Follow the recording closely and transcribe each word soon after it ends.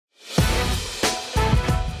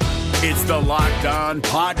It's the Locked On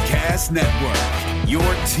Podcast Network, your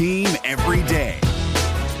team every day.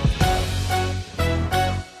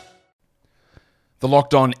 The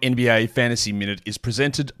Locked On NBA Fantasy Minute is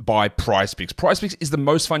presented by PrizePicks. PrizePicks is the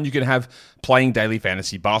most fun you can have playing daily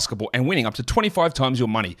fantasy basketball and winning up to 25 times your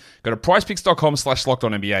money. Go to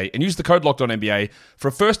prizepicks.com/LockedOnNBA and use the code LockedOnNBA for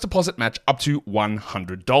a first deposit match up to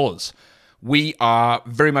 $100. We are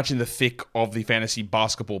very much in the thick of the fantasy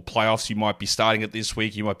basketball playoffs. You might be starting it this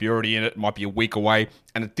week. You might be already in it. It might be a week away.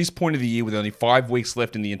 And at this point of the year, with only 5 weeks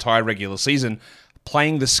left in the entire regular season,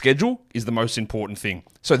 playing the schedule is the most important thing.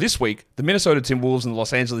 So this week, the Minnesota Timberwolves and the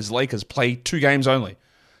Los Angeles Lakers play 2 games only.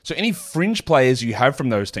 So any fringe players you have from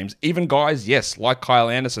those teams, even guys, yes, like Kyle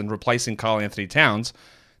Anderson replacing Karl Anthony Towns,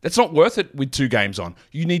 that's not worth it with 2 games on.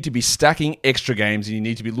 You need to be stacking extra games, and you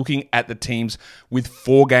need to be looking at the teams with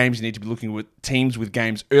 4 games. You need to be looking at teams with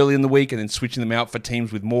games early in the week and then switching them out for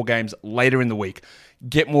teams with more games later in the week.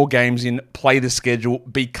 Get more games in, play the schedule,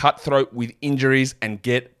 be cutthroat with injuries, and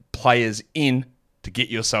get players in to get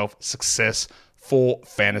yourself success for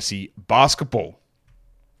fantasy basketball.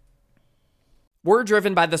 We're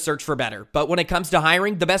driven by the search for better, but when it comes to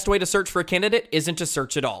hiring, the best way to search for a candidate isn't to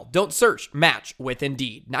search at all. Don't search, match with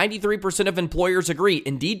Indeed. 93% of employers agree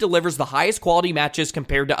Indeed delivers the highest quality matches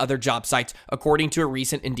compared to other job sites, according to a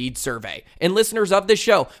recent Indeed survey. And listeners of this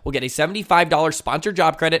show will get a $75 sponsored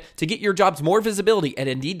job credit to get your jobs more visibility at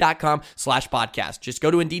Indeed.com/podcast. Just go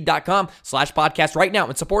to Indeed.com/podcast right now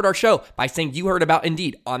and support our show by saying you heard about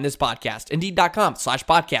Indeed on this podcast.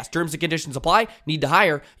 Indeed.com/podcast. Terms and conditions apply. Need to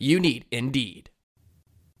hire? You need Indeed.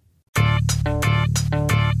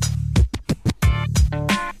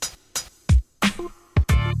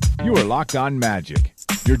 You are Locked On Magic,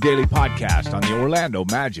 your daily podcast on the Orlando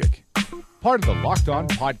Magic. Part of the Locked On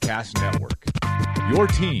Podcast Network, your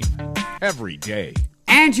team every day.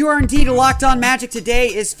 And you are indeed Locked On Magic. Today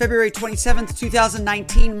is February 27th,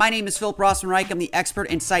 2019. My name is Philip Rossman-Reich. I'm the expert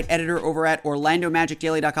and site editor over at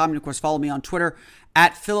OrlandoMagicDaily.com. And of course, follow me on Twitter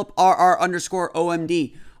at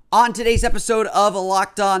PhilipRR_OMD. On today's episode of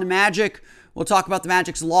Locked On Magic, we'll talk about the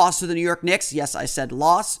Magic's loss to the New York Knicks. Yes, I said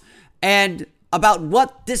loss. And about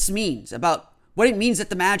what this means, about what it means that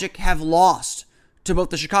the Magic have lost to both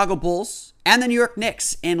the Chicago Bulls and the New York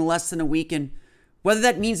Knicks in less than a week, and whether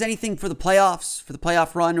that means anything for the playoffs, for the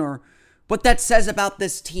playoff run, or what that says about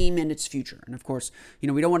this team and its future. And of course, we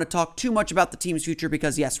don't want to talk too much about the team's future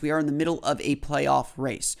because, yes, we are in the middle of a playoff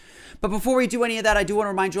race. But before we do any of that, I do want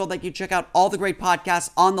to remind you all that you check out all the great podcasts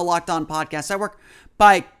on the Locked On Podcast Network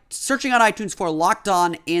by searching on iTunes for Locked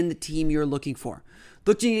On and the team you're looking for.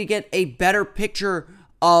 Looking to get a better picture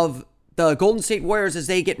of the Golden State Warriors as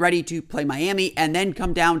they get ready to play Miami and then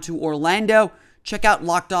come down to Orlando, check out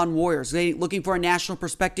Locked On Warriors. Looking for a national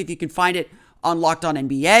perspective, you can find it on Locked On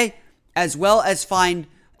NBA, as well as find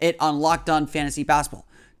it on Locked On Fantasy Basketball.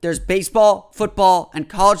 There's baseball, football, and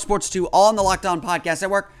college sports too, all on the Locked On Podcast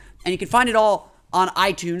Network, and you can find it all on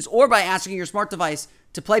iTunes or by asking your smart device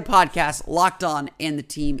to play podcasts Locked On and the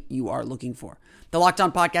team you are looking for. The Locked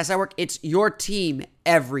On Podcast Network, it's your team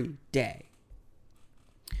every day.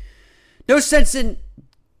 No sense in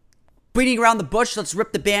beating around the bush. Let's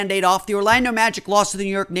rip the Band-Aid off. The Orlando Magic lost to the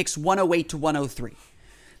New York Knicks 108-103.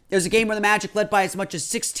 It was a game where the Magic led by as much as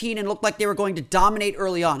 16 and looked like they were going to dominate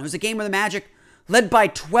early on. It was a game where the Magic led by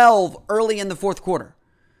 12 early in the fourth quarter.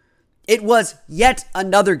 It was yet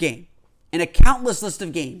another game in a countless list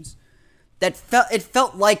of games that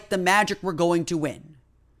felt like the Magic were going to win.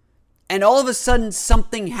 And all of a sudden,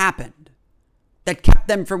 something happened that kept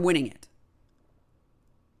them from winning it.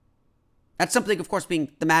 That's something, of course,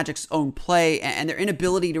 being the Magic's own play and their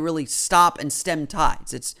inability to really stop and stem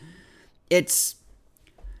tides. It's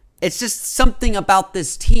just something about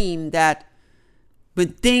this team that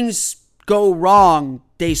when things go wrong,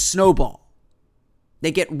 they snowball.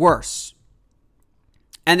 They get worse.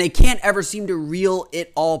 And they can't ever seem to reel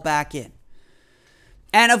it all back in.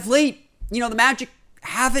 And of late, the Magic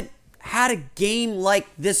haven't had a game like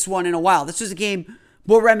this one in a while. This was a game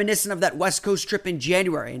more reminiscent of that West Coast trip in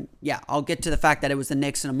January. And yeah, I'll get to the fact that it was the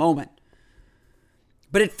Knicks in a moment.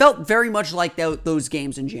 But it felt very much like those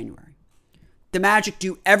games in January. The Magic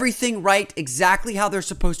do everything right, exactly how they're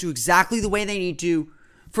supposed to, exactly the way they need to,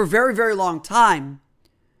 for a very, very long time.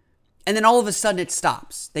 And then all of a sudden it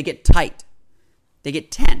stops. They get tight. They get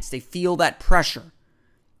tense. They feel that pressure,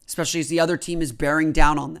 especially as the other team is bearing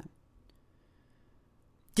down on them.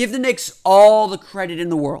 Give the Knicks all the credit in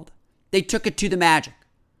the world. They took it to the Magic.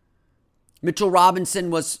 Mitchell Robinson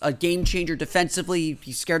was a game changer defensively.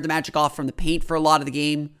 He scared the Magic off from the paint for a lot of the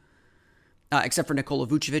game, except for Nikola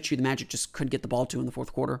Vucevic, who the Magic just couldn't get the ball to in the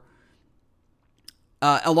fourth quarter.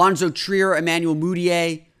 Alonzo Trier, Emmanuel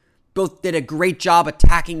Mudiay, both did a great job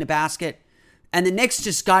attacking the basket, and the Knicks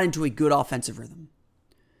just got into a good offensive rhythm.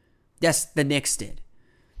 Yes, the Knicks did.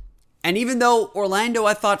 And even though Orlando,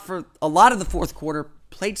 I thought for a lot of the fourth quarter,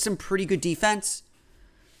 played some pretty good defense,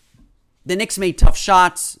 the Knicks made tough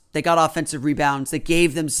shots. They got offensive rebounds. They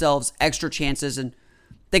gave themselves extra chances, and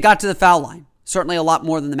they got to the foul line. Certainly a lot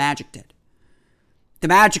more than the Magic did. The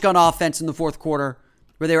Magic on offense in the fourth quarter,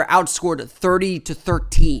 where they were outscored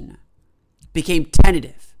 30-13, became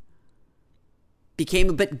tentative, became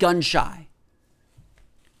a bit gun-shy.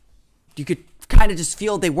 You could kind of just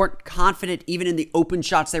feel they weren't confident even in the open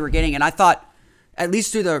shots they were getting. And I thought, at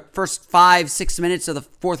least through the first 5-6 minutes of the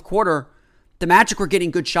fourth quarter, the Magic were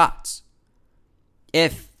getting good shots.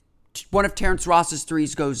 If one of Terrence Ross's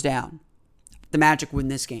threes goes down, the Magic win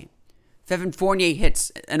this game. If Evan Fournier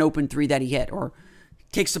hits an open three that he hit, or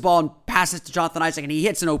takes the ball and passes to Jonathan Isaac and he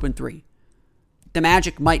hits an open three, the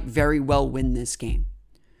Magic might very well win this game.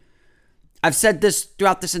 I've said this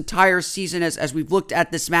throughout this entire season as we've looked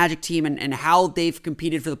at this Magic team and how they've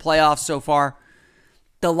competed for the playoffs so far.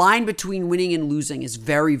 The line between winning and losing is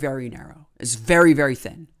very, very narrow. It's very, very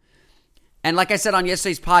thin. And like I said on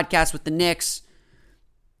yesterday's podcast with the Knicks,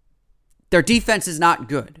 their defense is not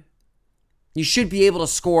good. You should be able to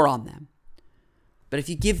score on them. But if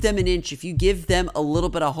you give them an inch, if you give them a little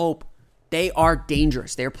bit of hope, they are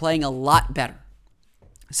dangerous. They're playing a lot better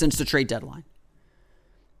since the trade deadline.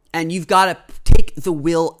 And you've got to take the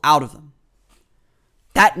will out of them.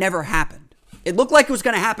 That never happened. It looked like it was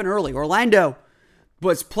going to happen early. Orlando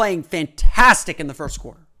was playing fantastic in the first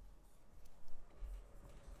quarter.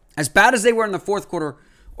 As bad as they were in the fourth quarter,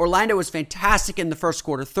 Orlando was fantastic in the first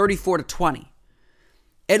quarter, 34-20.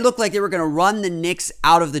 It looked like they were going to run the Knicks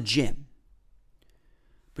out of the gym.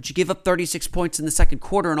 But you give up 36 points in the second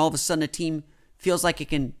quarter, and all of a sudden a team feels like it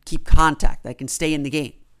can keep contact, that it can stay in the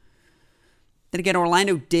game. Then again,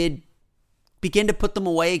 Orlando did begin to put them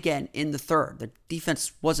away again in the third. The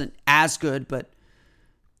defense wasn't as good, but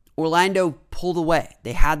Orlando pulled away.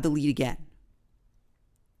 They had the lead again.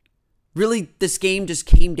 Really, this game just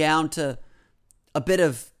came down to a bit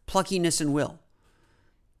of pluckiness and will.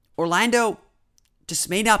 Orlando just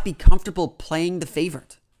may not be comfortable playing the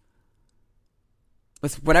favorite,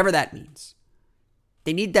 with whatever that means.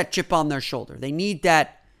 They need that chip on their shoulder. They need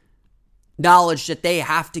that knowledge that they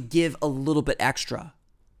have to give a little bit extra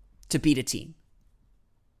to beat a team.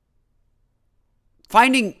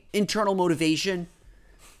 Finding internal motivation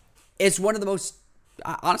is one of the most,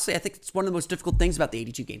 honestly, I think it's one of the most difficult things about the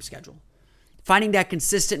 82-game schedule. Finding that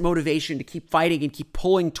consistent motivation to keep fighting and keep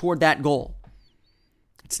pulling toward that goal.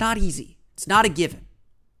 It's not easy. It's not a given.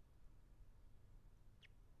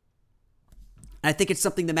 And I think it's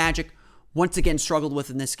something the Magic once again struggled with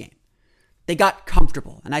in this game. They got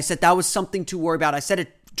comfortable. And I said that was something to worry about. I said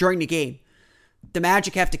it during the game. The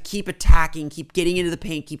Magic have to keep attacking, keep getting into the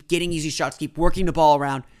paint, keep getting easy shots, keep working the ball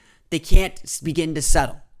around. They can't begin to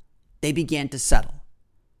settle. They began to settle.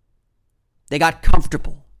 They got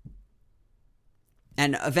comfortable.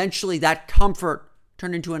 And eventually that comfort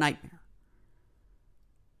turned into a nightmare.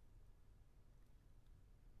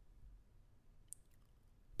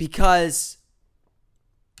 Because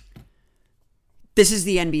this is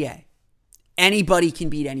the NBA. Anybody can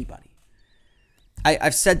beat anybody. I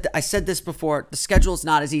said this before. The schedule is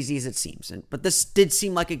not as easy as it seems. But this did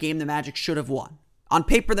seem like a game the Magic should have won. On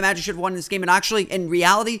paper, the Magic should have won this game. And actually, in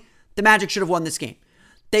reality, the Magic should have won this game.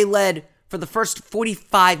 They led for the first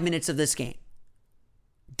 45 minutes of this game.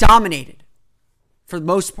 Dominated for the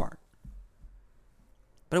most part.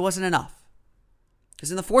 But it wasn't enough.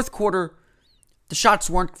 Because in the fourth quarter, the shots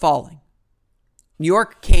weren't falling. New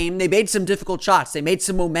York came. They made some difficult shots. They made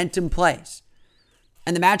some momentum plays.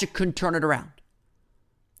 And the Magic couldn't turn it around.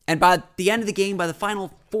 And by the end of the game, by the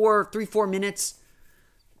final 3-4 minutes,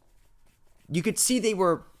 you could see they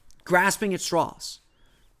were grasping at straws.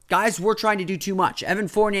 Guys were trying to do too much. Evan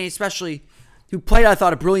Fournier especially, who played, I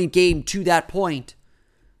thought, a brilliant game to that point,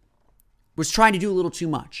 was trying to do a little too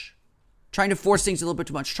much. Trying to force things a little bit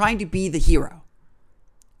too much. Trying to be the hero.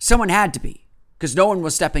 Someone had to be, because no one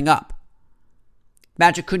was stepping up.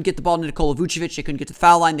 Magic couldn't get the ball to Nikola Vucevic. They couldn't get the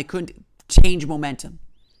foul line. They couldn't change momentum.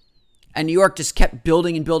 And New York just kept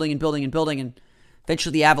building and building and building and building. And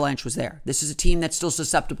eventually the avalanche was there. This is a team that's still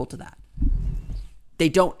susceptible to that. They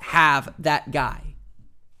don't have that guy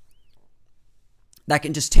that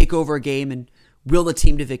can just take over a game and will the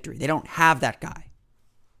team to victory. They don't have that guy.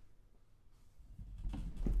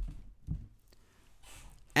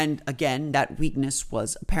 And again, that weakness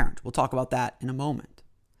was apparent. We'll talk about that in a moment.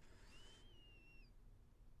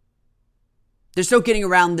 There's no getting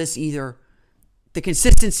around this either. The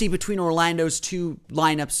consistency between Orlando's two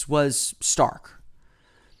lineups was stark.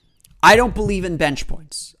 I don't believe in bench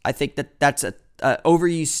points. I think that that's a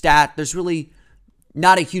overused stat. There's really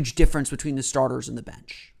not a huge difference between the starters and the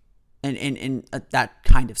bench in that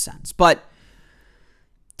kind of sense. But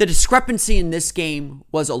the discrepancy in this game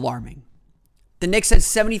was alarming. The Knicks had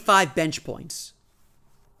 75 bench points.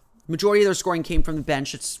 Majority of their scoring came from the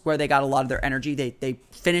bench. It's where they got a lot of their energy. They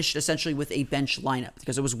finished essentially with a bench lineup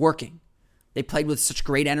because it was working. They played with such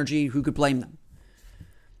great energy. Who could blame them?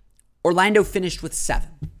 Orlando finished with 7.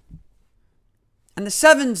 And the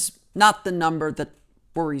 7's not the number that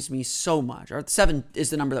worries me so much. Or 7 is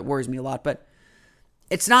the number that worries me a lot, but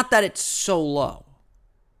it's not that it's so low.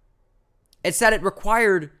 It's that it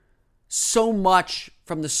required so much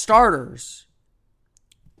from the starters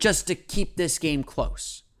just to keep this game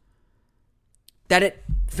close. That it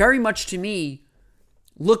very much to me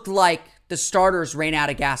looked like the starters ran out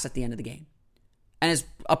of gas at the end of the game. And is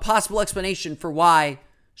a possible explanation for why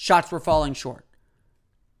shots were falling short.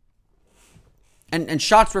 And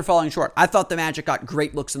shots were falling short. I thought the Magic got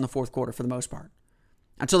great looks in the fourth quarter for the most part.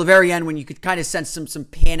 Until the very end when you could kind of sense some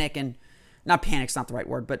panic and, not panic's not the right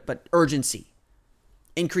word, but urgency.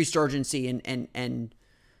 Increased urgency and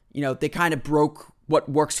you know, they kind of broke what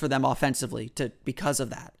works for them offensively because of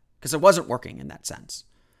that. Because it wasn't working in that sense.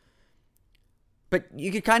 But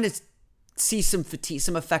you could kind of see some fatigue,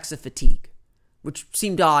 some effects of fatigue, which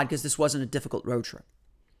seemed odd because this wasn't a difficult road trip.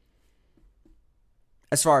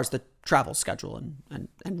 As far as the travel schedule and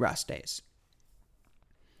rest days.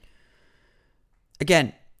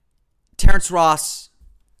 Again, Terrence Ross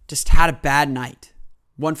just had a bad night.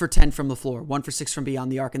 1 for 10 from the floor, 1 for 6 from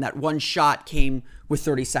beyond the arc, and that one shot came with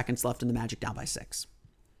 30 seconds left and the Magic down by 6.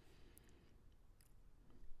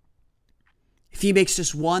 If he makes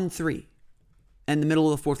just 1 3 in the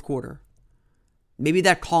middle of the fourth quarter, maybe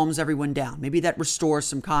that calms everyone down. Maybe that restores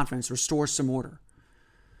some confidence, restores some order.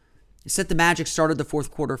 Instead, the Magic started the fourth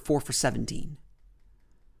quarter 4 for 17.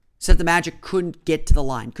 Instead, the Magic couldn't get to the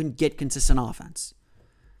line, couldn't get consistent offense.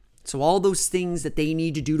 So all those things that they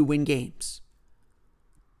need to do to win games,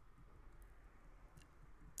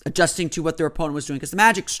 adjusting to what their opponent was doing, because the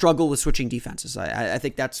Magic struggle with switching defenses. I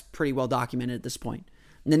think that's pretty well documented at this point.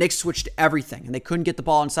 And the Knicks switched everything, and they couldn't get the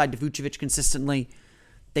ball inside to Vucevic consistently.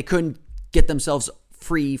 They couldn't get themselves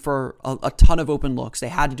free for a ton of open looks. They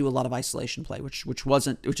had to do a lot of isolation play, which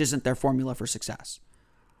isn't their formula for success.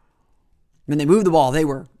 When they moved the ball, they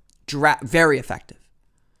were very effective.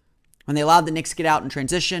 When they allowed the Knicks to get out in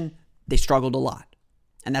transition, they struggled a lot.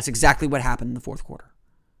 And that's exactly what happened in the fourth quarter.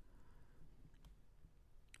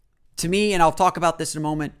 To me, and I'll talk about this in a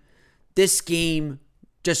moment, this game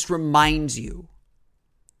just reminds you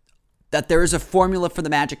that there is a formula for the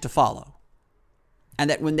Magic to follow. And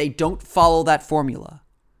that when they don't follow that formula,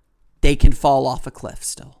 they can fall off a cliff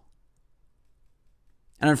still.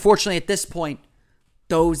 And unfortunately, at this point,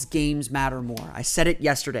 those games matter more. I said it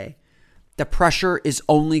yesterday. The pressure is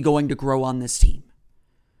only going to grow on this team.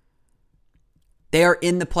 They are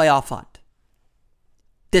in the playoff hunt.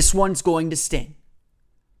 This one's going to sting.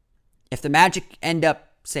 If the Magic end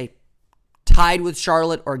up, say, tied with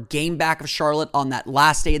Charlotte or a game back of Charlotte on that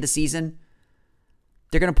last day of the season,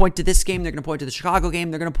 they're going to point to this game. They're going to point to the Chicago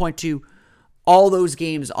game. They're going to point to all those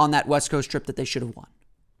games on that West Coast trip that they should have won.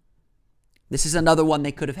 This is another one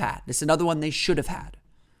they could have had. This is another one they should have had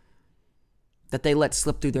that they let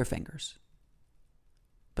slip through their fingers.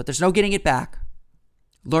 But there's no getting it back.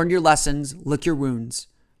 Learn your lessons, lick your wounds,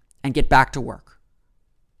 and get back to work.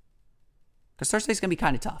 Because Thursday's going to be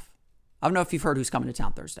kind of tough. I don't know if you've heard who's coming to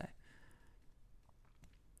town Thursday.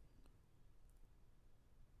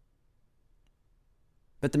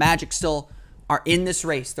 But the Magic still are in this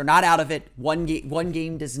race. They're not out of it. One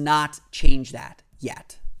game does not change that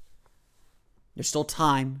yet. There's still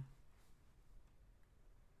time.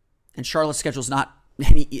 And Charlotte's schedule's not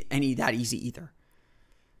any that easy either.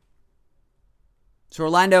 So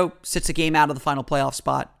Orlando sits a game out of the final playoff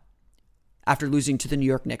spot after losing to the New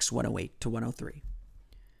York Knicks 108-103.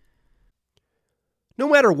 No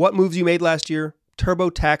matter what moves you made last year,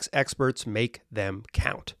 TurboTax experts make them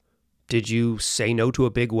count. Did you say no to a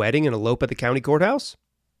big wedding and elope at the county courthouse?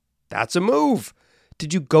 That's a move.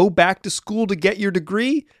 Did you go back to school to get your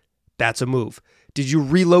degree? That's a move. Did you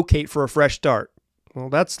relocate for a fresh start? Well,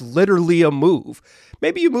 that's literally a move.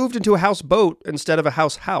 Maybe you moved into a houseboat instead of a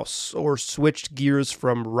house, or switched gears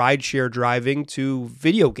from rideshare driving to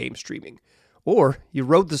video game streaming. Or you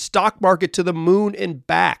rode the stock market to the moon and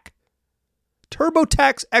back.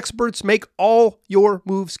 TurboTax experts make all your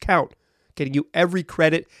moves count, getting you every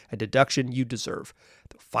credit and deduction you deserve.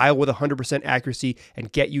 They'll file with 100% accuracy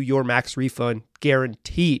and get you your max refund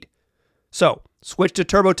guaranteed. So, switch to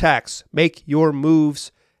TurboTax. Make your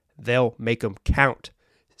moves. They'll make them count.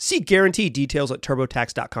 See guarantee details at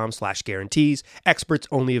turbotax.com/guarantees. Experts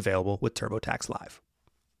only available with TurboTax Live.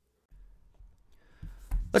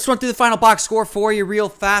 Let's run through the final box score for you real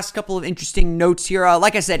fast. Couple of interesting notes here.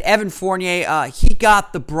 Like I said, Evan Fournier, he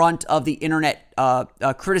got the brunt of the internet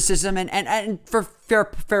criticism, and for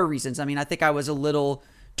fair reasons. I mean, I think I was a little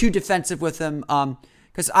too defensive with him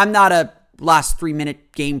because I'm not a last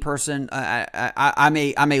 3-minute game person. I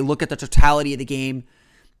may look at the totality of the game.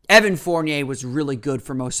 Evan Fournier was really good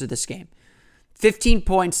for most of this game. 15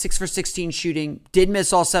 points, 6 for 16 shooting. Did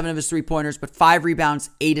miss all 7 of his 3-pointers, but 5 rebounds,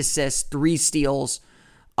 8 assists, 3 steals.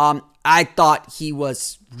 I thought he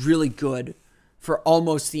was really good for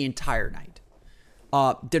almost the entire night.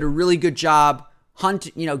 Did a really good job. Hunt,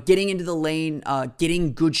 getting into the lane,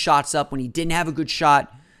 getting good shots up when he didn't have a good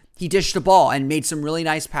shot. He dished the ball and made some really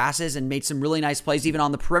nice passes and made some really nice plays even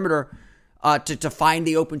on the perimeter to find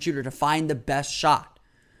the open shooter, to find the best shot.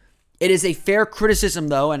 It is a fair criticism,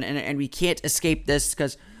 though, and we can't escape this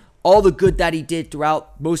because all the good that he did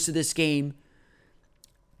throughout most of this game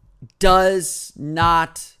does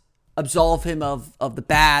not absolve him of the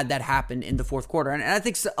bad that happened in the fourth quarter. And I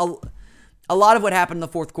think a lot of what happened in the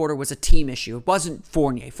fourth quarter was a team issue. It wasn't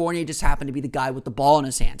Fournier. Fournier just happened to be the guy with the ball in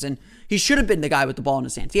his hands. And he should have been the guy with the ball in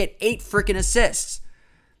his hands. He had 8 freaking assists.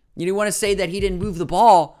 You want to say that he didn't move the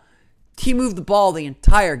ball. He moved the ball the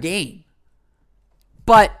entire game.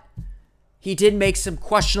 But he did make some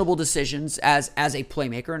questionable decisions as a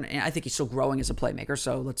playmaker. And I think he's still growing as a playmaker.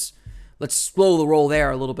 So let's slow the roll there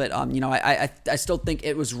a little bit. I still think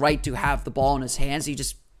it was right to have the ball in his hands. He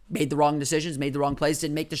just made the wrong decisions, made the wrong plays,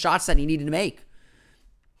 didn't make the shots that he needed to make.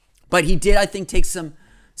 But he did, I think, take some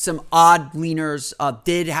odd leaners,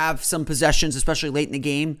 did have some possessions, especially late in the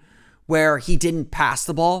game, where he didn't pass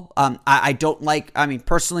the ball. I don't like,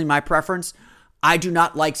 personally, my preference, I do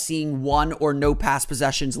not like seeing one or no pass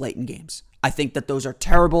possessions late in games. I think that those are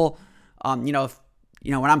terrible. When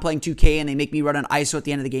I'm playing 2K and they make me run an ISO at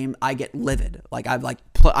the end of the game, I get livid.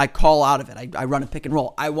 I call out of it. I run a pick and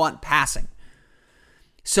roll. I want passing.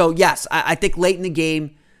 So yes, I think late in the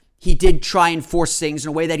game, he did try and force things in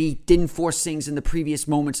a way that he didn't force things in the previous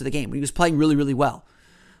moments of the game when he was playing really, really well.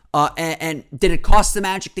 And did it cost the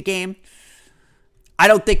Magic the game? I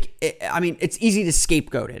don't think. It's easy to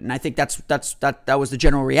scapegoat it, and I think that was the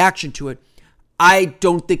general reaction to it. I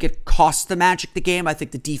don't think it cost the Magic the game. I think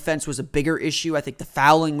the defense was a bigger issue. I think the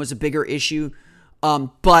fouling was a bigger issue.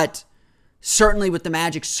 But certainly with the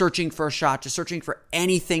Magic searching for a shot, just searching for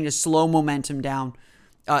anything to slow momentum down,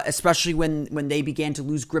 especially when they began to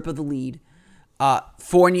lose grip of the lead.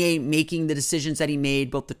 Fournier making the decisions that he made,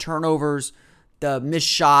 both the turnovers, the missed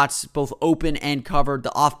shots, both open and covered,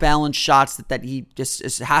 the off-balance shots that he just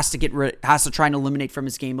has to try and eliminate from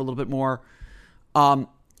his game a little bit more.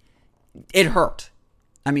 It hurt.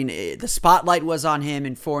 The spotlight was on him,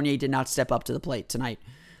 and Fournier did not step up to the plate tonight.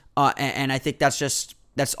 And I think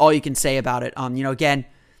that's all you can say about it. Again,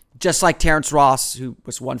 just like Terrence Ross, who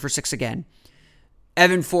was 1 for 6 again,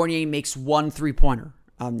 Evan Fournier makes 1 3-pointer.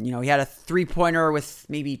 He had a 3-pointer with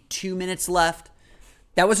maybe 2 minutes left.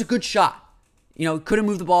 That was a good shot. Couldn't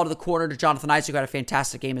move the ball to the corner to Jonathan Isaac, who had a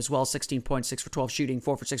fantastic game as well. 16 points, 6 for 12 shooting,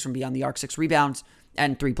 4 for 6 from beyond the arc, 6 rebounds,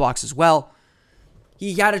 and 3 blocks as well.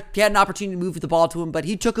 He had an opportunity to move the ball to him, but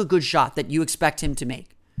he took a good shot that you expect him to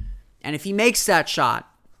make. And if he makes that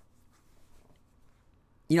shot,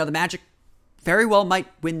 the Magic very well might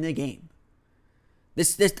win the game.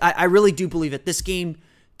 I really do believe it. This game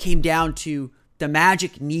came down to the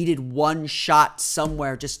Magic needed one shot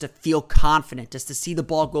somewhere just to feel confident, just to see the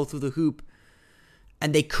ball go through the hoop,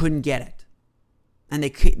 and they couldn't get it. And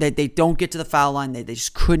they don't get to the foul line. They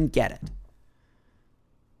just couldn't get it.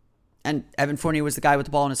 And Evan Fournier was the guy with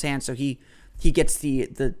the ball in his hand, so he gets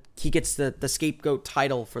the scapegoat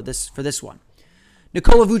title for this one.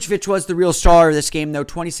 Nikola Vucevic was the real star of this game, though.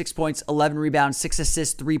 26 points, 11 rebounds, 6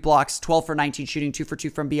 assists, 3 blocks, 12 for 19 shooting, 2 for 2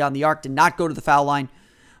 from beyond the arc. Did not go to the foul line.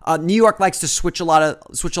 New York likes to switch a lot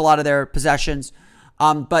of their possessions,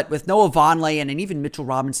 but with Noah Vonleh and even Mitchell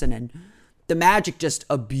Robinson, and the Magic just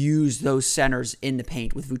abused those centers in the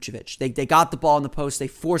paint with Vucevic. They got the ball in the post. They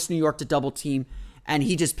forced New York to double team, and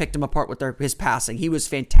he just picked them apart with his passing. He was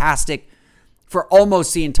fantastic for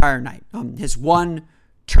almost the entire night. His one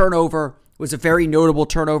turnover was a very notable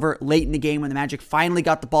turnover late in the game when the Magic finally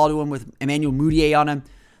got the ball to him with Emmanuel Mudiay on him.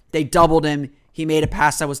 They doubled him. He made a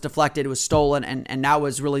pass that was deflected. It was stolen, and that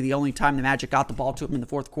was really the only time the Magic got the ball to him in the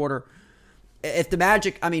fourth quarter. If the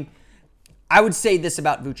Magic, I would say this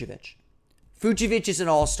about Vucevic. Vucevic is an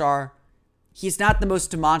all-star. He's not the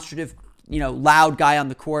most demonstrative, loud guy on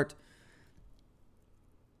the court.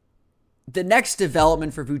 the next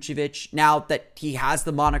development for Vucevic, now that he has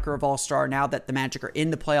the moniker of All-Star, now that the Magic are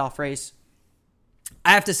in the playoff race,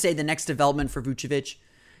 I have to say the next development for Vucevic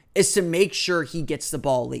is to make sure he gets the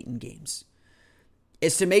ball late in games.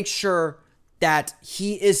 Is to make sure that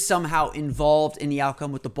he is somehow involved in the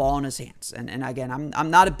outcome with the ball in his hands. And again, I'm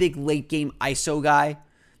not a big late game ISO guy.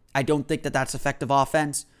 I don't think that that's effective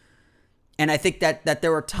offense. And I think that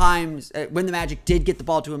there were times when the Magic did get the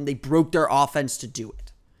ball to him, they broke their offense to do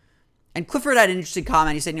it. And Clifford had an interesting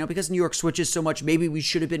comment. He said, because New York switches so much, maybe we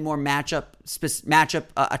should have been more attacking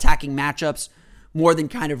matchups more than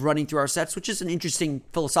kind of running through our sets, which is an interesting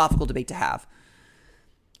philosophical debate to have.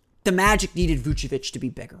 The Magic needed Vucevic to be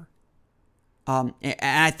bigger. And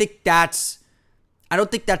I think I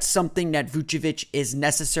don't think that's something that Vucevic is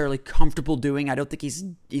necessarily comfortable doing. I don't think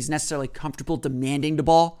he's necessarily comfortable demanding the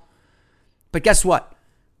ball. But guess what?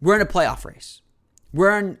 We're in a playoff race.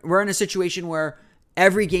 We're in a situation where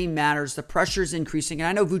every game matters. The pressure is increasing. And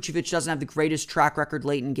I know Vucevic doesn't have the greatest track record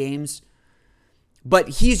late in games, but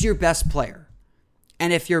he's your best player.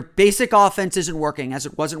 And if your basic offense isn't working, as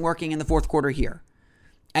it wasn't working in the fourth quarter here,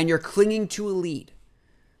 and you're clinging to a lead,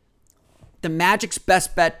 the Magic's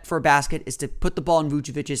best bet for a basket is to put the ball in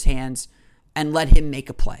Vucevic's hands and let him make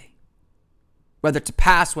a play. Whether it's a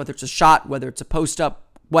pass, whether it's a shot, whether it's a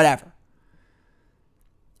post-up, whatever.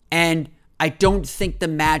 And I don't think the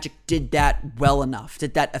Magic did that well enough,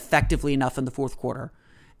 did that effectively enough in the fourth quarter.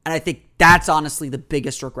 And I think that's honestly the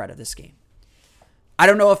biggest regret of this game. I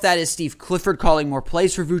don't know if that is Steve Clifford calling more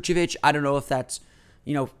plays for Vucevic. I don't know if that's,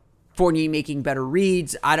 Fournier making better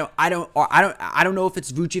reads. I don't know if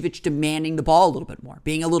it's Vucevic demanding the ball a little bit more,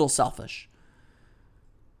 being a little selfish.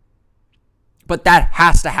 But that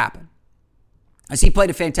has to happen. As he played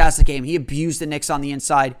a fantastic game, he abused the Knicks on the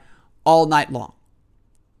inside all night long.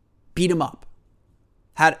 Beat him up.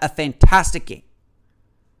 Had a fantastic game.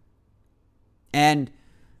 And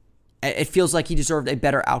it feels like he deserved a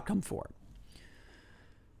better outcome for it.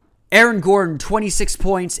 Aaron Gordon, 26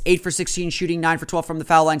 points, 8 for 16 shooting, 9 for 12 from the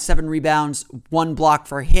foul line, 7 rebounds, 1 block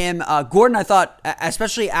for him. Gordon, I thought,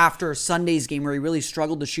 especially after Sunday's game where he really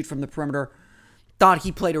struggled to shoot from the perimeter, thought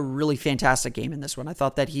he played a really fantastic game in this one. I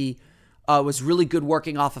thought that he was really good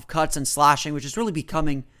working off of cuts and slashing, which is really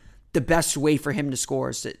becoming the best way for him to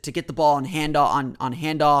score, is to get the ball on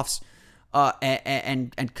handoffs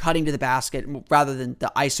and cutting to the basket rather than the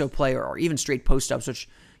ISO play or even straight post-ups, which,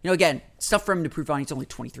 again, stuff for him to prove on. He's only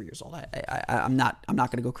 23 years old. I'm not going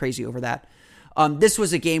to go crazy over that. This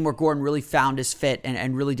was a game where Gordon really found his fit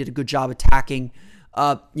and really did a good job attacking,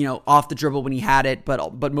 off the dribble when he had it,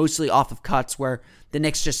 but mostly off of cuts where the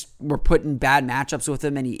Knicks just were put in bad matchups with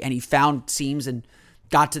him, and he found seams and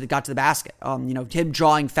got to the basket. Him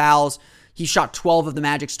drawing fouls. He shot 12 of the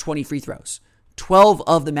Magic's 20 free throws. 12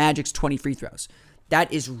 of the Magic's 20 free throws.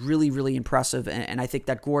 That is really, really impressive, and I think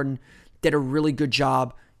that Gordon did a really good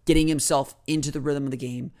job getting himself into the rhythm of the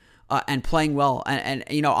game and playing well.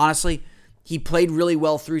 And honestly, he played really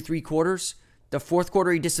well through 3 quarters. The fourth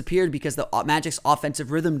quarter, he disappeared because the Magic's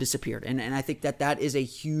offensive rhythm disappeared. And I think that is a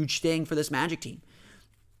huge thing for this Magic team.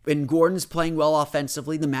 When Gordon's playing well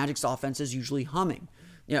offensively, the Magic's offense is usually humming.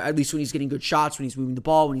 At least when he's getting good shots, when he's moving the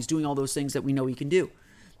ball, when he's doing all those things that we know he can do.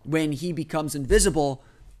 When he becomes invisible,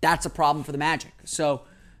 that's a problem for the Magic. So,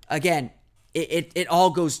 again, it all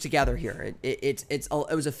goes together here. It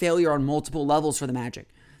was a failure on multiple levels for the Magic.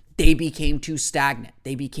 They became too stagnant.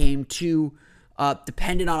 They became too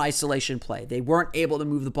dependent on isolation play. They weren't able to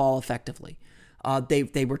move the ball effectively.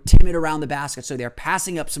 They were timid around the basket, so they're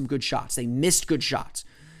passing up some good shots. They missed good shots.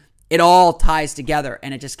 It all ties together,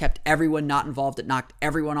 and it just kept everyone not involved. It knocked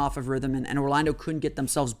everyone off of rhythm, and Orlando couldn't get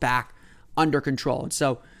themselves back under control. And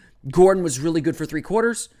so Gordon was really good for 3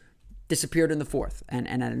 quarters, disappeared in the fourth,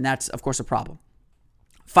 and that's, of course, a problem.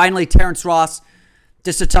 Finally, Terrence Ross,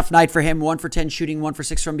 just a tough night for him. 1 for 10 shooting, 1 for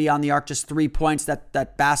 6 from beyond the arc, just 3 points.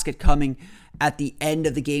 That basket coming at the end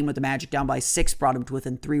of the game with the Magic down by 6 brought him to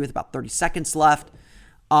within 3 with about 30 seconds left.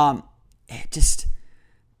 Just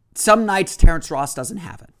some nights Terrence Ross doesn't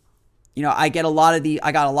have it. I got a lot of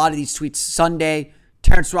these tweets Sunday.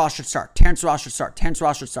 Terrence Ross should start. Terrence Ross should start. Terrence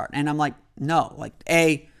Ross should start. And I'm like, no.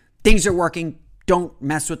 Things are working. Don't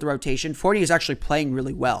mess with the rotation. Fournier is actually playing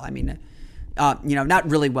really well. I mean, not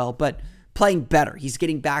really well, but playing better. He's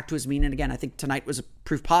getting back to his mean. And again, I think tonight was a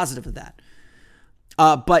proof positive of that.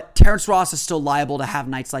 But Terrence Ross is still liable to have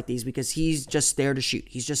nights like these because he's just there to shoot.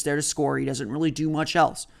 He's just there to score. He doesn't really do much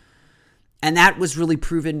else. And that was really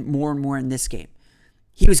proven more and more in this game.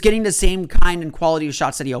 He was getting the same kind and quality of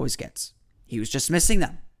shots that he always gets. He was just missing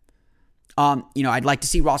them. I'd like to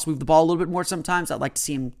see Ross move the ball a little bit more sometimes. I'd like to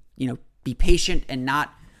see him, be patient and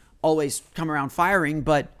not always come around firing,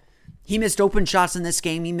 but He missed open shots in this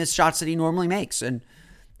game. He missed shots that he normally makes. And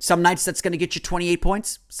some nights that's going to get you 28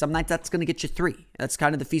 points. Some nights that's going to get you 3. That's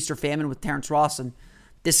kind of the feast or famine with Terrence Ross. And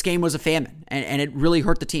this game was a famine. And it really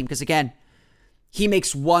hurt the team. Because again, he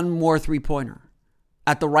makes one more 3-pointer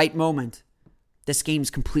at the right moment. This game's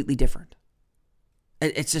completely different.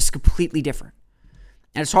 It's just completely different.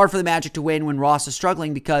 And it's hard for the Magic to win when Ross is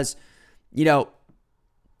struggling because,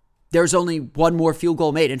 there's only one more field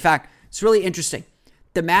goal made. In fact, it's really interesting.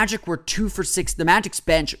 The Magic were 2 for 6. The Magic's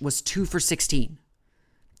bench was 2 for 16.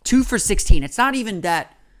 2 for 16. It's not even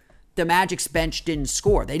that the Magic's bench didn't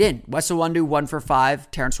score. They didn't. Wes Iwundu 1 for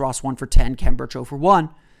 5. Terrence Ross 1 for 10. Ken Birch 0 for 1.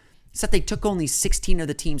 It's that they took only 16 of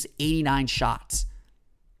the team's 89 shots.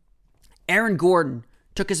 Aaron Gordon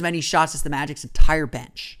took as many shots as the Magic's entire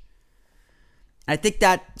bench. And I think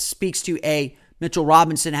that speaks to Mitchell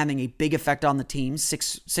Robinson having a big effect on the team.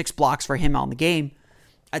 Six blocks for him on the game.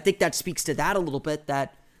 I think that speaks to that a little bit,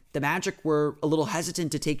 that the Magic were a little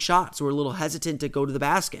hesitant to take shots, were a little hesitant to go to the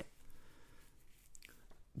basket.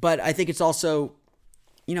 But I think it's also,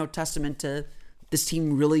 testament to this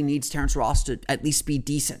team really needs Terrence Ross to at least be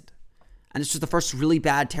decent. And this was the first really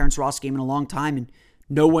bad Terrence Ross game in a long time, and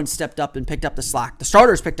no one stepped up and picked up the slack. The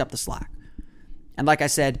starters picked up the slack. And like I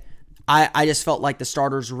said, I just felt like the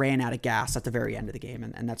starters ran out of gas at the very end of the game,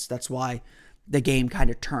 and that's why the game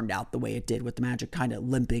kind of turned out the way it did, with the Magic kind of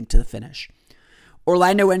limping to the finish.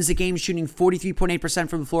 Orlando ends the game shooting 43.8%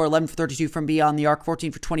 from the floor, 11 for 32 from beyond the arc,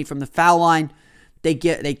 14 for 20 from the foul line. They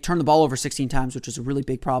turn the ball over 16 times, which is a really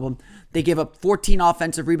big problem. They give up 14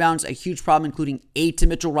 offensive rebounds, a huge problem, including 8 to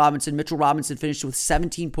Mitchell Robinson. Mitchell Robinson finished with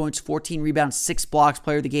 17 points, 14 rebounds, 6 blocks,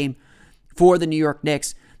 player of the game for the New York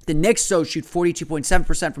Knicks. The Knicks, though, shoot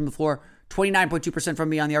 42.7% from the floor, 29.2%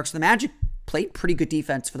 from beyond the arc. So the Magic played pretty good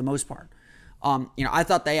defense for the most part. I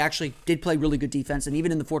thought they actually did play really good defense. And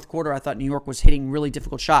even in the fourth quarter, I thought New York was hitting really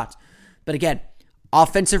difficult shots. But again,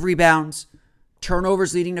 offensive rebounds,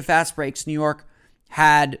 turnovers leading to fast breaks. New York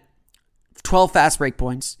had 12 fast break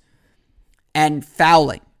points, and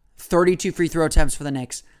fouling, 32 free throw attempts for the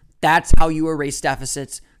Knicks. That's how you erase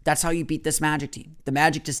deficits. That's how you beat this Magic team. The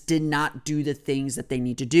Magic just did not do the things that they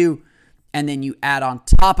need to do. And then you add on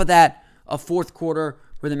top of that a fourth quarter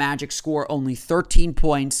where the Magic score only 13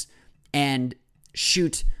 points and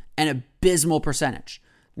shoot an abysmal percentage.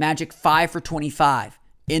 Magic 5 for 25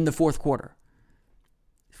 in the fourth quarter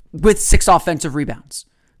with 6 offensive rebounds.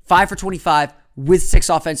 5 for 25 with 6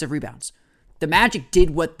 offensive rebounds. The Magic did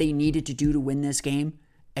what they needed to do to win this game,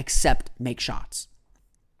 except make shots.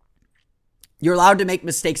 You're allowed to make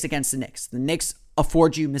mistakes against the Knicks. The Knicks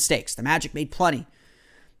afford you mistakes. The Magic made plenty,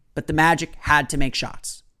 but the Magic had to make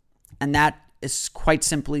shots. And that is quite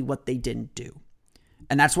simply what they didn't do.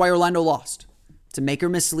 And that's why Orlando lost. It's a make or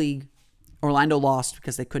miss league. Orlando lost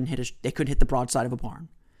because they couldn't hit the broadside of a barn.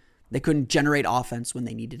 They couldn't generate offense when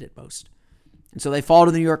they needed it most. And so they fall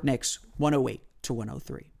to the New York Knicks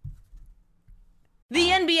 108-103. The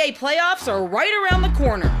NBA playoffs are right around the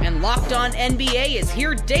corner, and Locked On NBA is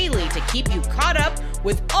here daily to keep you caught up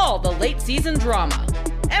with all the late season drama.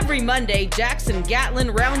 Every Monday, Jackson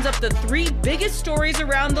Gatlin rounds up the 3 biggest stories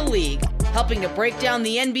around the league, helping to break down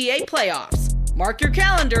the NBA playoffs. Mark your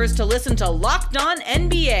calendars to listen to Locked On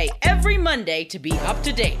NBA every Monday to be up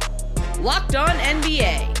to date. Locked On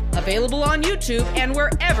NBA, available on YouTube and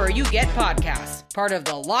wherever you get podcasts. Part of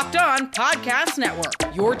the Locked On Podcast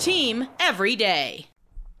Network, your team every day.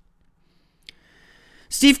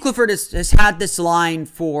 Steve Clifford has had this line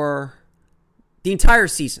for the entire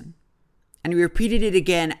season, and he repeated it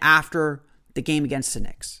again after the game against the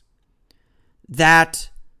Knicks, that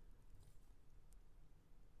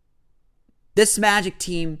this Magic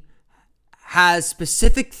team has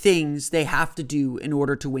specific things they have to do in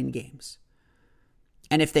order to win games.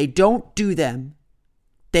 And if they don't do them,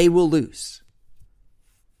 they will lose.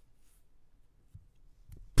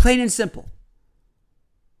 Plain and simple.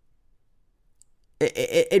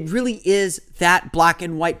 It really is that black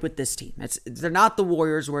and white with this team. They're not the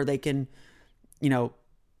Warriors where they can,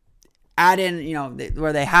 add in,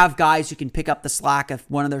 where they have guys who can pick up the slack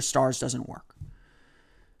if one of their stars doesn't work.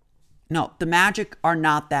 No, the Magic are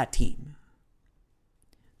not that team.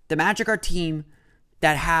 The Magic are a team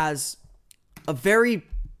that has a very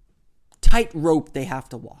tight rope they have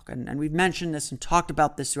to walk. And we've mentioned this and talked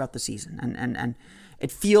about this throughout the season. And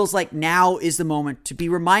it feels like now is the moment to be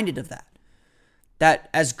reminded of that. That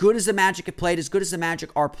as good as the Magic have played, as good as the Magic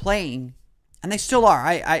are playing, and they still are,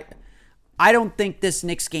 I don't think this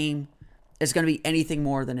Knicks game is going to be anything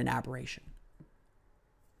more than an aberration.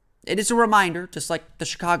 It is a reminder, just like the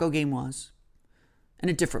Chicago game was, in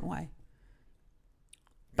a different way.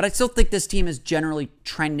 But I still think this team is generally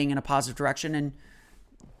trending in a positive direction. And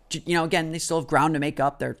Again, they still have ground to make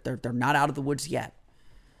up. They're not out of the woods yet.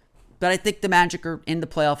 But I think the Magic are in the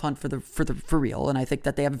playoff hunt for real, and I think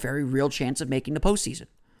that they have a very real chance of making the postseason.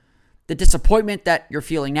 The disappointment that you're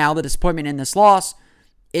feeling now, the disappointment in this loss,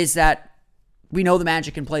 is that we know the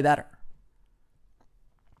Magic can play better.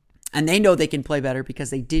 And they know they can play better because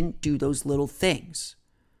they didn't do those little things.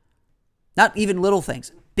 Not even little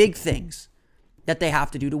things, big things that they have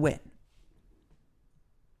to do to win.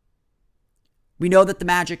 We know that the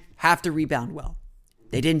Magic have to rebound well.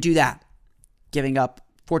 They didn't do that, giving up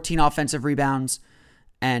 14 offensive rebounds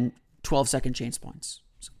and 12 second chance points.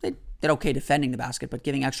 So they did okay defending the basket, but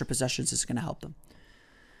giving extra possessions is going to help them.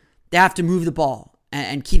 They have to move the ball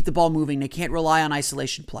and keep the ball moving. They can't rely on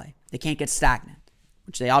isolation play. They can't get stagnant,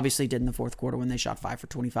 which they obviously did in the fourth quarter when they shot 5 for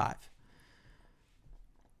 25.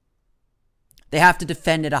 They have to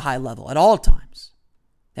defend at a high level at all times.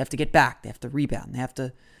 They have to get back. They have to rebound. They have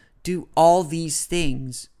to do all these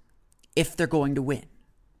things if they're going to win.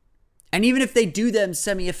 And even if they do them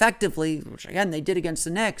semi-effectively, which again they did against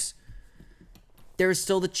the Knicks, there is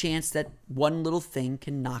still the chance that one little thing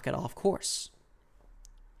can knock it off course.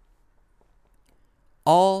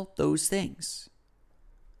 All those things.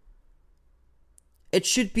 It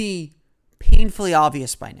should be painfully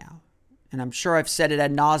obvious by now, and I'm sure I've said it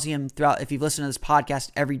ad nauseum throughout, if you've listened to this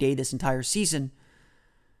podcast every day this entire season,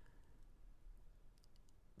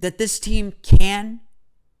 that this team can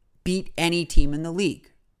beat any team in the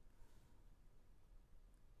league.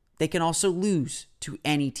 They can also lose to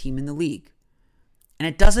any team in the league. And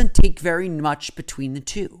it doesn't take very much between the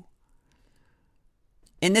two.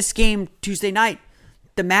 In this game Tuesday night,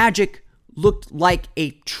 the Magic looked like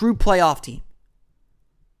a true playoff team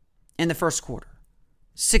in the first quarter.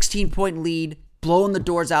 16-point lead, blowing the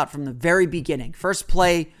doors out from the very beginning. First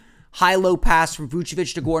play, high-low pass from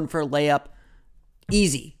Vucevic to Gordon for a layup.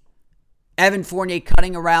 Easy. Evan Fournier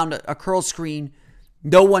cutting around a curl screen.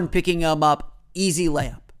 No one picking him up. Easy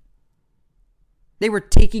layup. They were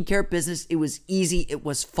taking care of business. It was easy. It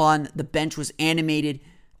was fun. The bench was animated.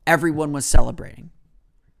 Everyone was celebrating.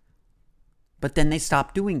 But then they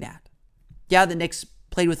stopped doing that. Yeah, the Knicks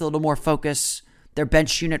played with a little more focus. Their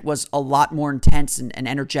bench unit was a lot more intense and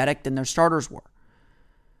energetic than their starters were.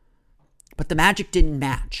 But the Magic didn't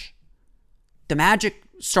match. The Magic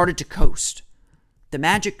started to coast. The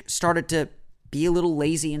Magic started to be a little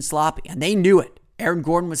lazy and sloppy, and they knew it. Aaron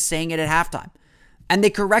Gordon was saying it at halftime. And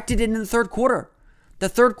they corrected it in the third quarter. The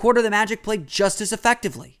third quarter, the Magic played just as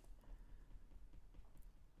effectively.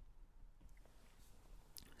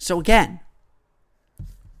 So again,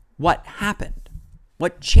 what happened?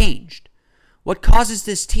 What changed? What causes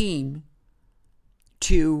this team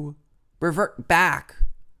to revert back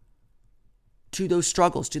to those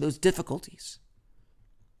struggles, to those difficulties?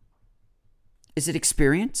 Is it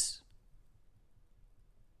experience?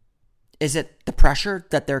 Is it the pressure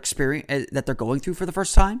that they're going through for the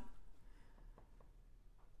first time?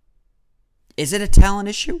 Is it a talent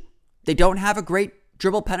issue? They don't have a great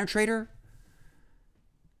dribble penetrator?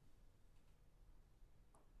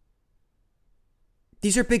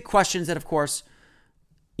 These are big questions that, of course,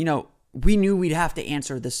 we knew we'd have to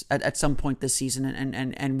answer this at some point this season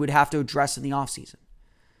and would have to address in the offseason.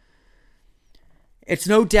 It's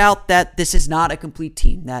no doubt that this is not a complete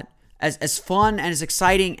team, that as fun and as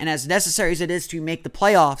exciting and as necessary as it is to make the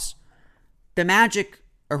playoffs, the Magic,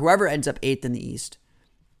 or whoever ends up 8th in the East,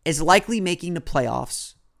 is likely making the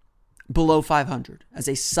playoffs below 500 as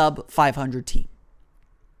a sub-500 team.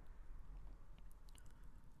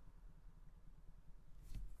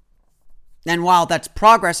 And while that's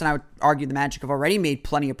progress, and I would argue the Magic have already made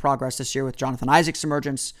plenty of progress this year with Jonathan Isaac's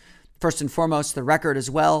emergence, first and foremost, the record as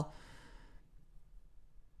well.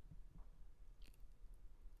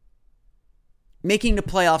 Making the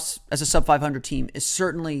playoffs as a sub-500 team is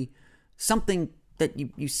certainly something that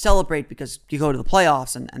you celebrate because you go to the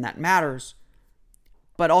playoffs and that matters,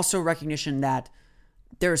 but also recognition that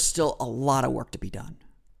there is still a lot of work to be done.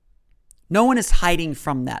 No one is hiding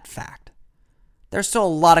from that fact. There's still a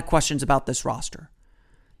lot of questions about this roster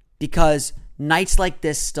because nights like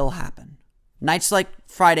this still happen. Nights like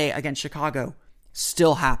Friday against Chicago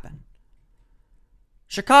still happen.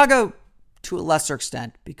 Chicago, to a lesser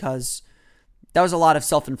extent, because that was a lot of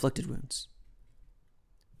self-inflicted wounds.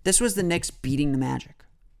 This was the Knicks beating the Magic.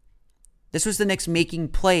 This was the Knicks making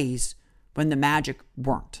plays when the Magic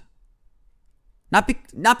weren't. Not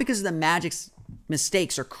because of the Magic's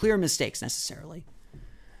mistakes or clear mistakes necessarily.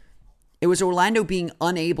 It was Orlando being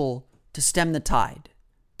unable to stem the tide,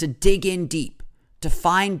 to dig in deep, to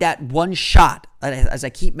find that one shot, as I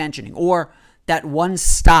keep mentioning, or that one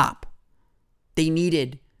stop they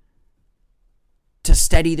needed to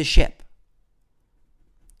steady the ship.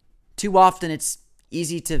 too often it's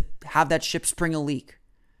easy to have that ship spring a leak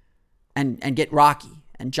and get rocky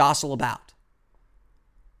and jostle about.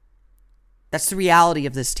 That's the reality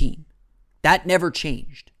of this team. That never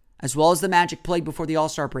changed. As well as the Magic played before the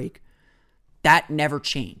All-Star break, that never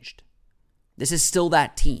changed. This is still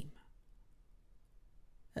that team.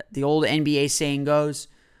 The old NBA saying goes,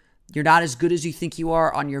 you're not as good as you think you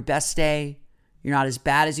are on your best day. You're not as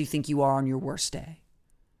bad as you think you are on your worst day.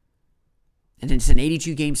 And it's an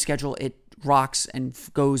 82-game schedule. It rocks and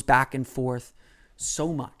goes back and forth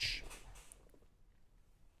so much.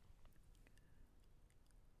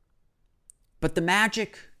 But the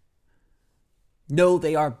Magic know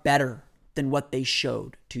they are better than what they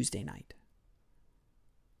showed Tuesday night.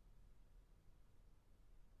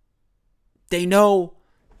 They know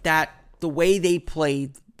that the way they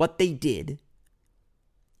played, what they did,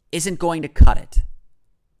 isn't going to cut it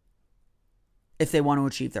if they want to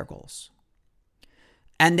achieve their goals.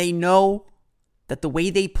 And they know that the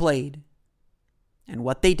way they played and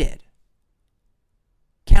what they did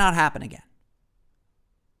cannot happen again.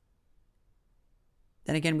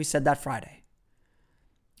 Then again, we said that Friday.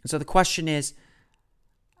 And so the question is,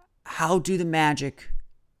 how do the Magic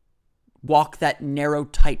walk that narrow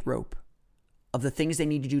tightrope of the things they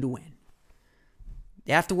need to do to win?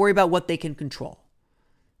 They have to worry about what they can control.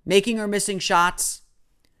 Making or missing shots,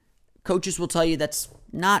 coaches will tell you that's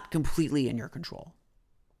not completely in your control.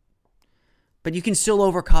 But you can still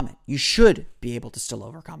overcome it. You should be able to still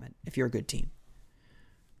overcome it if you're a good team.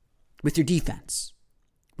 With your defense,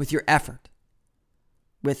 with your effort,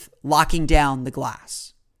 with locking down the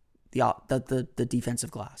glass, the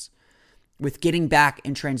defensive glass, with getting back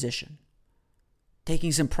in transition,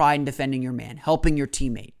 taking some pride in defending your man, helping your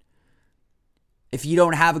teammate. If you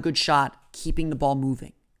don't have a good shot, keeping the ball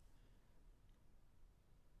moving.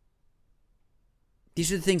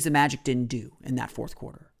 These are the things the Magic didn't do in that fourth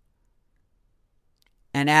quarter.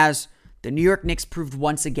 And as the New York Knicks proved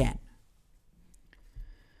once again,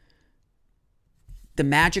 the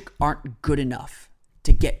Magic aren't good enough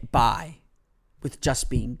to get by with just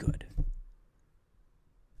being good.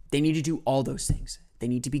 They need to do all those things. They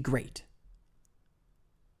need to be great.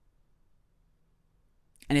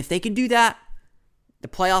 And if they can do that, the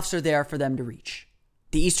playoffs are there for them to reach.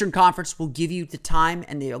 The Eastern Conference will give you the time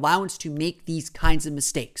and the allowance to make these kinds of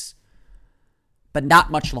mistakes, but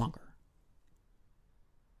not much longer.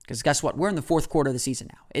 Because guess what? We're in the fourth quarter of the season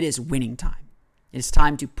now. It is winning time. It is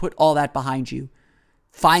time to put all that behind you,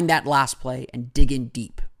 find that last play, and dig in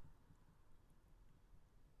deep.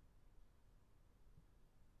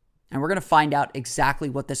 And we're going to find out exactly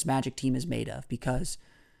what this Magic team is made of, because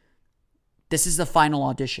this is the final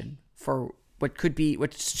audition for what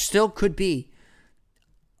still could be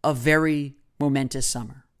a very momentous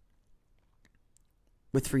summer.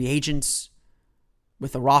 With free agents,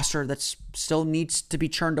 with a roster that still needs to be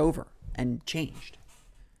churned over and changed.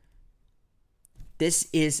 This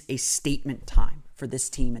is a statement time for this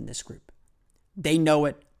team and this group. They know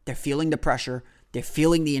it. They're feeling the pressure. They're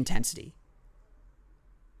feeling the intensity.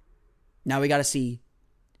 Now we got to see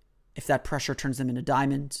if that pressure turns them into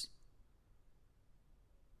diamonds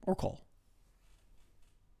or coal.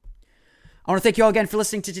 I want to thank you all again for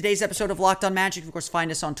listening to today's episode of Locked On Magic. Of course, find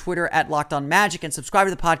us on Twitter at Locked On Magic and subscribe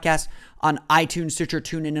to the podcast on iTunes, Stitcher,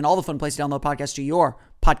 TuneIn, and all the fun places to download podcasts to your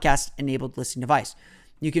podcast-enabled listening device.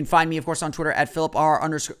 You can find me, of course, on Twitter at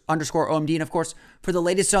PhilipR_OMD. And, of course, for the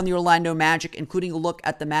latest on the Orlando Magic, including a look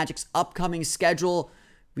at the Magic's upcoming schedule,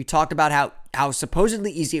 we talked about how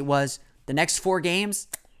supposedly easy it was. The next 4 games,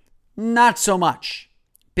 not so much.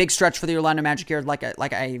 Big stretch for the Orlando Magic here. Like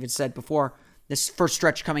I even said before, this first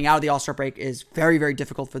stretch coming out of the All-Star break is very, very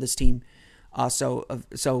difficult for this team. So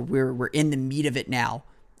we're in the meat of it now.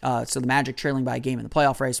 So the Magic trailing by a game in the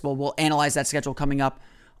playoff race. Well, we'll analyze that schedule coming up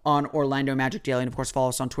on Orlando Magic Daily. And, of course, follow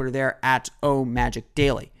us on Twitter there at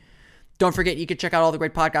OMagicDaily. Don't forget, you can check out all the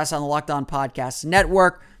great podcasts on the Locked On Podcast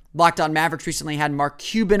Network. Locked On Mavericks recently had Mark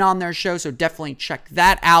Cuban on their show, so definitely check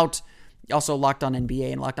that out. Also, Locked On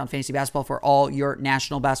NBA and Locked On Fantasy Basketball for all your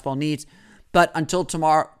national basketball needs. But until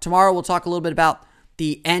tomorrow we'll talk a little bit about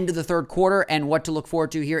the end of the third quarter and what to look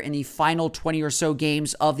forward to here in the final 20 or so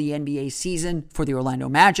games of the NBA season for the Orlando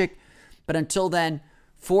Magic. But until then,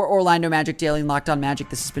 for Orlando Magic Daily and Locked On Magic,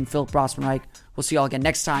 this has been Philip Rossman-Reich. We'll see you all again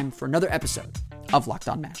next time for another episode of Locked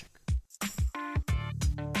On Magic.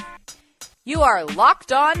 You are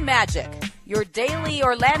Locked On Magic, your daily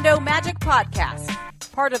Orlando Magic podcast.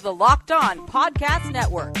 Part of the Locked On Podcast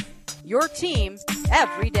Network. Your team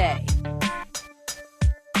every day.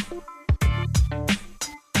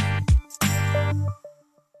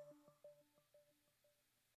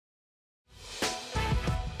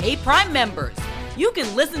 Hey, Prime members, you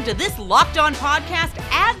can listen to this Locked On podcast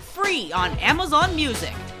ad-free on Amazon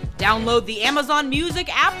Music. Download the Amazon Music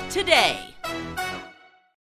app today.